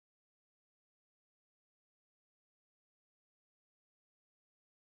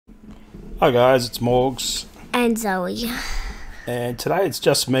Hi guys, it's Morgs, And Zoe. and today it's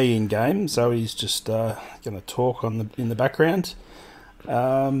just me in game. Zoe's just going to talk in the background.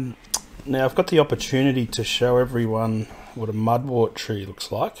 Now I've got the opportunity to show everyone what a Mudwart Tree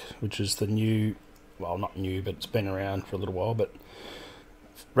looks like, which is the new, well, not new, but it's been around for a little while, but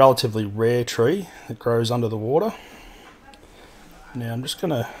relatively rare tree that grows under the water. Now I'm just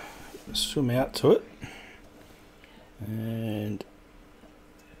going to swim out to it and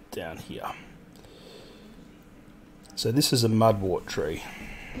down here. So this is a Mudwort tree.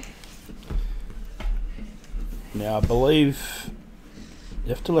 Now I believe you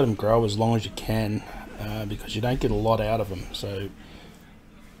have to let them grow as long as you can because you don't get a lot out of them. So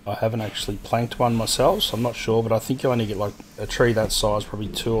I haven't actually planked one myself, so I'm not sure, but I think you only get like a tree that size, probably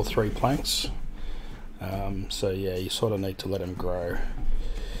 2 or 3 planks. So yeah, you sort of need to let them grow.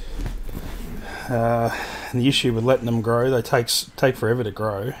 And the issue with letting them grow, they take forever to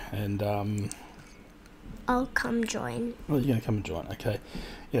grow, and I'll come join. well, you're gonna come and join, okay?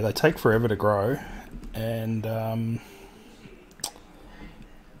 Yeah, they take forever to grow, and the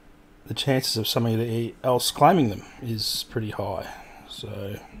chances of somebody else claiming them is pretty high.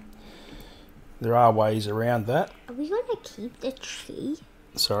 So there are ways around that. Are we gonna keep the tree?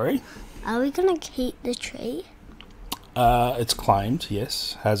 Sorry? Are we gonna keep the tree? It's claimed,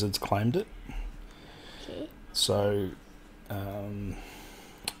 yes. Hazard's claimed it. Okay. So,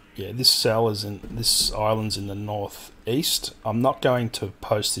 yeah, this island's in the northeast. I'm not going to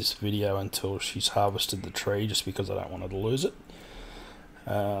post this video until she's harvested the tree, just because I don't want her to lose it.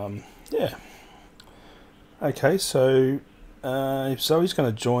 Yeah. Okay, so if Zoe's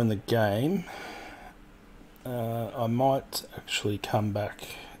going to join the game, I might actually come back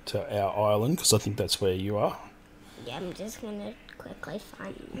to our island, because I think that's where you are. Yeah, I'm just gonna quickly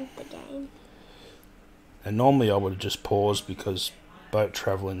find the game. And normally I would have just paused because boat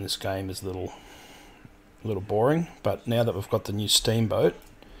travel in this game is a little boring. But now that we've got the new steamboat,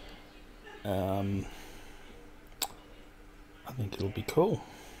 I think it'll be cool.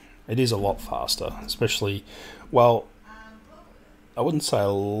 It is a lot faster, especially, well, I wouldn't say a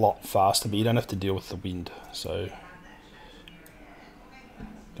lot faster, but you don't have to deal with the wind. So,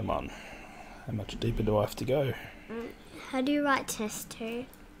 come on, how much deeper do I have to go? How do you write Test2?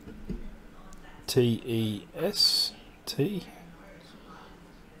 T-E-S-T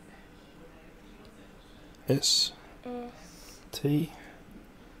S T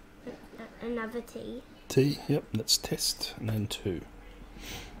Another T. T, yep, that's test, and then 2.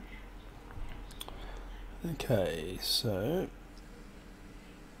 Okay, so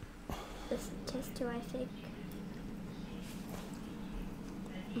This is Test2, I think.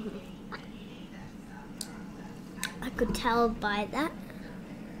 I could tell by that.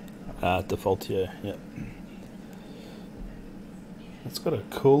 default, yeah, yep. It's got a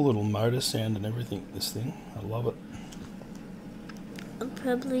cool little motor sound and everything, this thing. I love it. I'll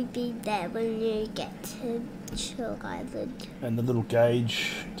probably be there when you get to Chill Island. And the little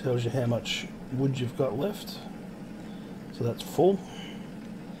gauge tells you how much wood you've got left. So that's full.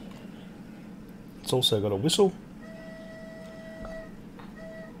 It's also got a whistle.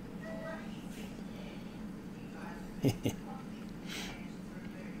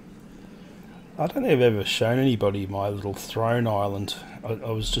 I don't think I've ever shown anybody my little throne island.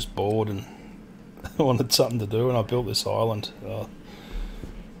 I was just bored and I wanted something to do, and I built this island a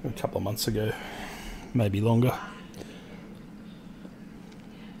couple of months ago, maybe longer.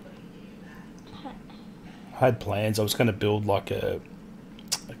 I had plans. I was going to build like a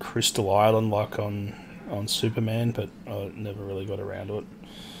crystal island like on Superman, but I never really got around to it.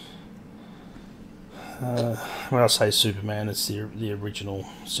 When I say Superman, it's the original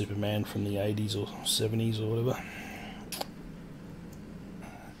Superman from the 80s or 70s or whatever.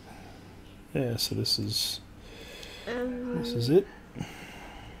 Yeah, so this is it.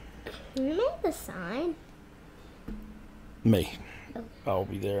 Who made the sign? Me. Oh. I'll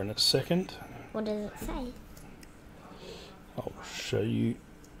be there in a second. What does it say? I'll show you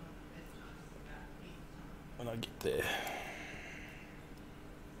when I get there.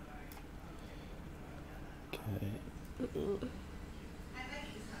 Okay.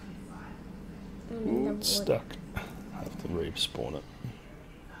 Ooh, it's stuck. I have to respawn it.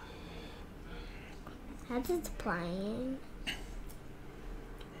 How's it playing? I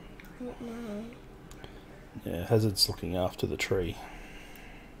don't know. Yeah, Hazard's looking after the tree,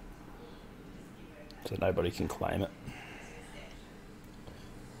 so nobody can claim it.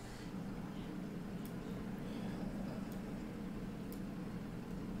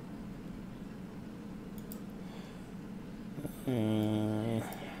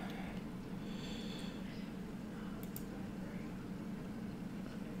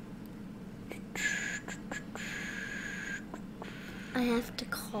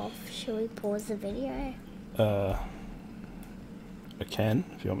 cough. Shall we pause the video? I can,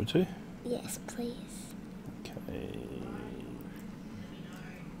 if you want me to. Yes, please. Okay.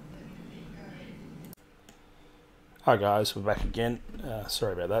 Hi guys, we're back again.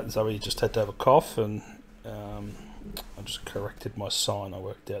 Sorry about that. Zoe just had to have a cough, and I just corrected my sign. I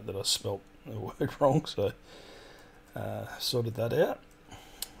worked out that I spelt the word wrong, so sorted that out.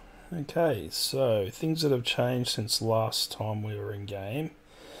 Okay, so things that have changed since last time we were in game.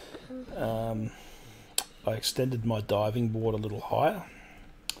 I extended my diving board a little higher.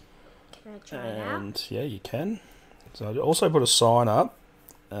 Can I try it out? And yeah, you can. So I also put a sign up.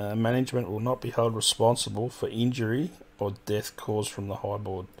 Management will not be held responsible for injury or death caused from the high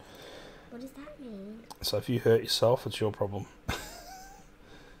board. What does that mean? So if you hurt yourself, it's your problem.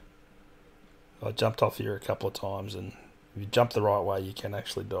 I jumped off here a couple of times, and if you jump the right way, you can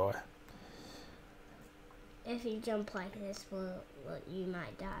actually die. If you jump like this, you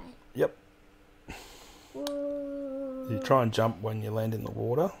might die. Yep. Whoa. If you try and jump when you land in the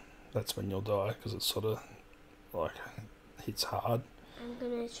water, that's when you'll die, because it's sort of like hits hard. I'm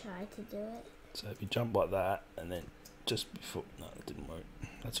gonna try to do it. So if you jump like that, and then just before... No, it didn't work.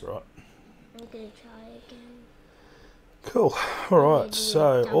 That's all right. I'm gonna try again. Cool. Alright,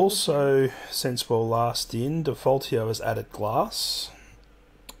 so also, since we're last in, Defaultio has added glass.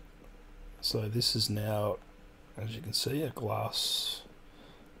 So this is now, as you can see, a glass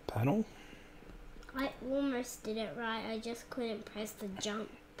panel. I almost did it right, I just couldn't press the jump.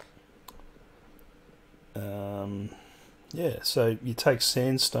 Yeah, so you take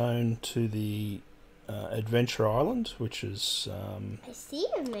sandstone to the Adventure Island, which is I see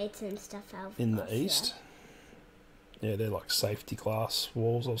you've made some stuff out in the east. Yeah, they're like safety glass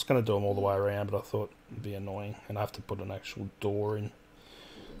walls. I was going to do them all the way around, but I thought it'd be annoying, and I have to put an actual door in.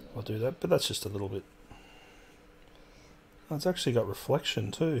 I'll do that, but that's just a little bit. Oh, it's actually got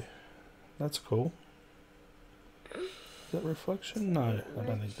reflection too. That's cool. Is that reflection? No, I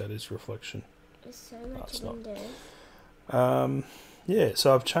don't think that is reflection. There's so much windows. Yeah,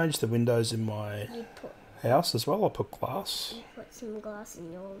 so I've changed the windows in my house as well. I put glass. You put some glass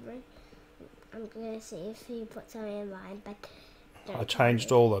in your room. I'm gonna see if you put some in mine, but I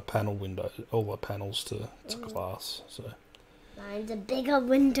changed all the panel windows, all the panels to glass. So mine's a bigger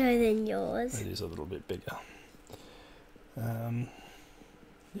window than yours. It is a little bit bigger.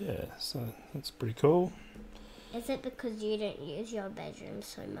 Yeah, so that's pretty cool. Is it because you don't use your bedroom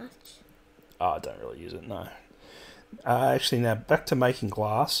so much? Oh, I don't really use it, no. Actually, now back to making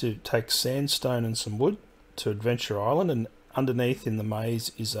glass. You take sandstone and some wood to Adventure Island, and underneath in the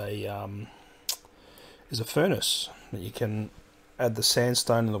maze is a furnace that you can add the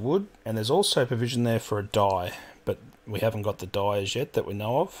sandstone and the wood, and there's also provision there for a dye, but we haven't got the dye as yet that we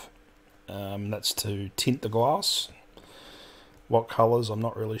know of. That's to tint the glass. What colours, I'm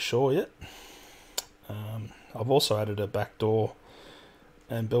not really sure yet. I've also added a back door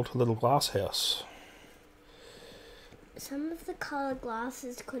and built a little glass house. Some of the coloured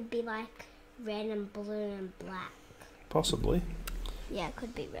glasses could be like red and blue and black. Possibly. Yeah, it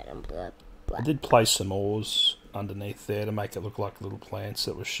could be red and blue and black. I did place some ores underneath there to make it look like little plants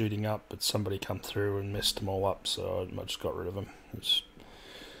that were shooting up, but somebody come through and messed them all up, so I just got rid of them. It's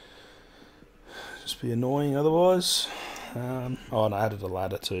just be annoying otherwise. Oh, and I added a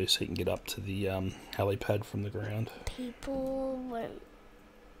ladder too, so you can get up to the helipad from the ground. People won't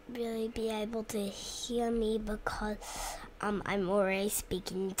really be able to hear me because I'm already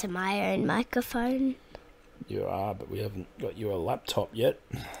speaking to my own microphone. You are, but we haven't got you a laptop yet.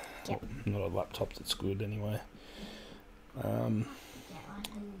 Yep. Not a laptop that's good anyway.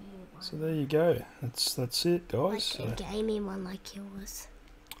 So there you go. That's it, guys. Like a gaming one like yours.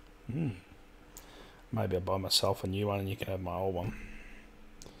 Maybe I'll buy myself a new one and you can have my old one.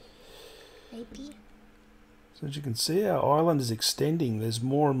 Maybe. So as you can see, our island is extending. There's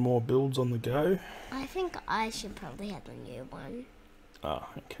more and more builds on the go. I think I should probably have a new one. Oh,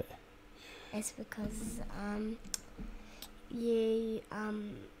 okay. It's because you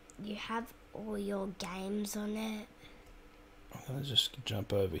have all your games on it. I'm gonna just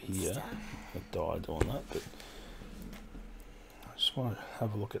jump over here. I died on that, but I just want to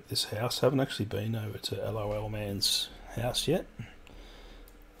have a look at this house. I haven't actually been over to LOL Man's house yet,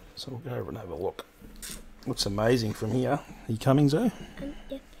 so we'll go over and have a look. Looks amazing from here. Are you coming, Zoe?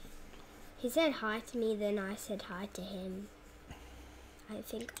 Yep. He said hi to me, then I said hi to him. I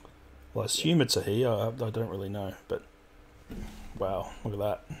think. Well, I assume it's a he. I don't really know, but wow, look at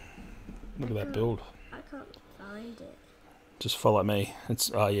that. Look at that build. I can't find it. Just follow me. It's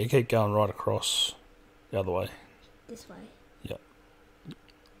yeah, keep going right across the other way. This way. Yep.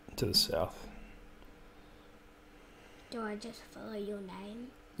 To the south. Do I just follow your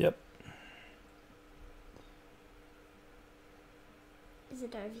name? Yep. Is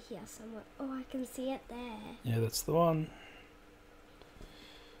it over here somewhere? Oh, I can see it there. Yeah, that's the one.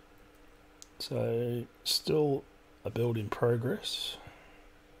 So, still a build in progress.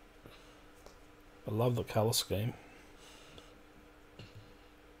 I love the colour scheme.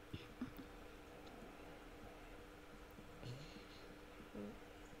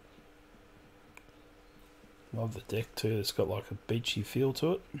 Love the deck too, it's got like a beachy feel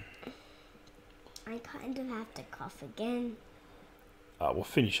to it. I kind of have to cough again. We'll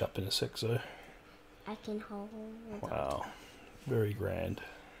finish up in a sec, so. I can hold. Wow, very grand.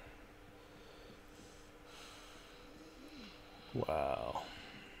 Wow.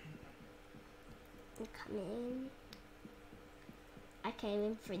 I'm coming. I came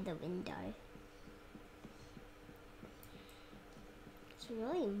in through the window. It's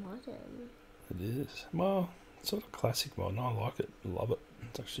really modern. It is. Well, it's sort of classic modern. I like it. I love it.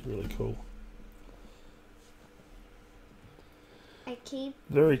 It's actually really cool.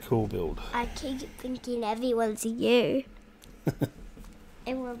 Very cool build. I keep thinking everyone's you.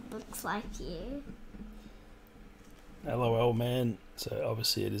 Everyone looks like you. LOL man. So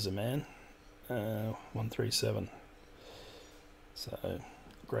obviously it is a man. 137. So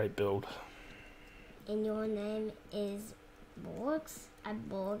great build. And your name is Morgs?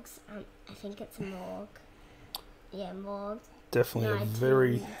 Morgs. I think it's Morg. Yeah, Morg.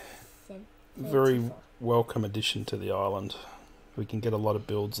 Definitely a very welcome addition to the island. We can get a lot of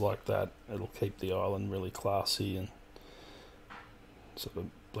builds like that. It'll keep the island really classy and sort of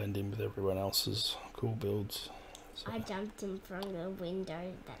blend in with everyone else's cool builds. So. I jumped in from the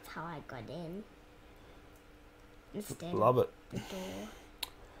window. That's how I got in. Instead Love it. The door.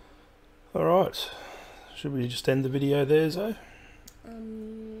 Alright. Should we just end the video there, Zoe?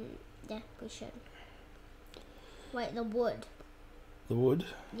 Yeah, we should. Wait, the wood. The wood?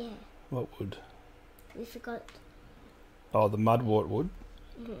 Yeah. What wood? We forgot. Oh, the mudwort wood.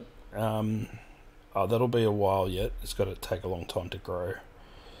 Mm-hmm. Oh, that'll be a while yet. It's got to take a long time to grow.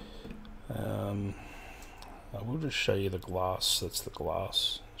 I will just show you the glass. That's the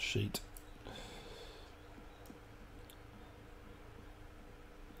glass sheet.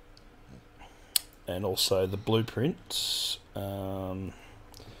 And also the blueprints. So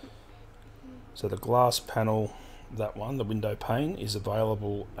the glass panel, that one, the window pane, is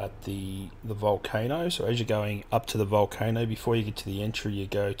available at the volcano. So as you're going up to the volcano, before you get to the entry, you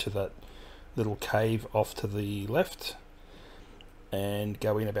go to that little cave off to the left and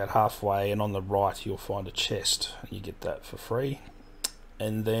go in about halfway, and on the right you'll find a chest, and you get that for free.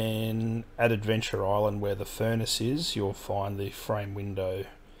 And then at Adventure Island, where the furnace is, you'll find the frame window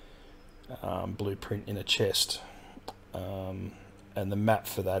blueprint in a chest. And the map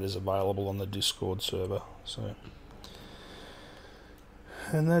for that is available on the Discord server. So,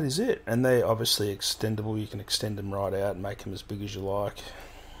 and that is it. And they're obviously extendable. You can extend them right out and make them as big as you like.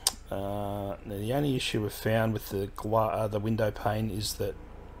 Now the only issue we've found with the window pane is that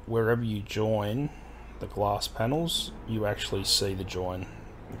wherever you join the glass panels, you actually see the join,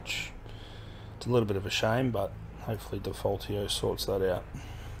 which it's a little bit of a shame, but hopefully Defaultio sorts that out.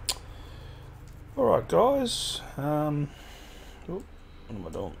 Alright guys, what am I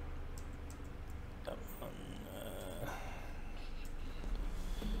doing?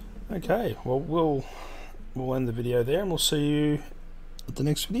 Okay, well we'll end the video there, and we'll see you at the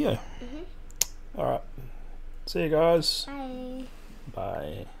next video. Alright, see you guys. Bye.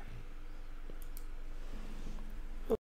 Bye.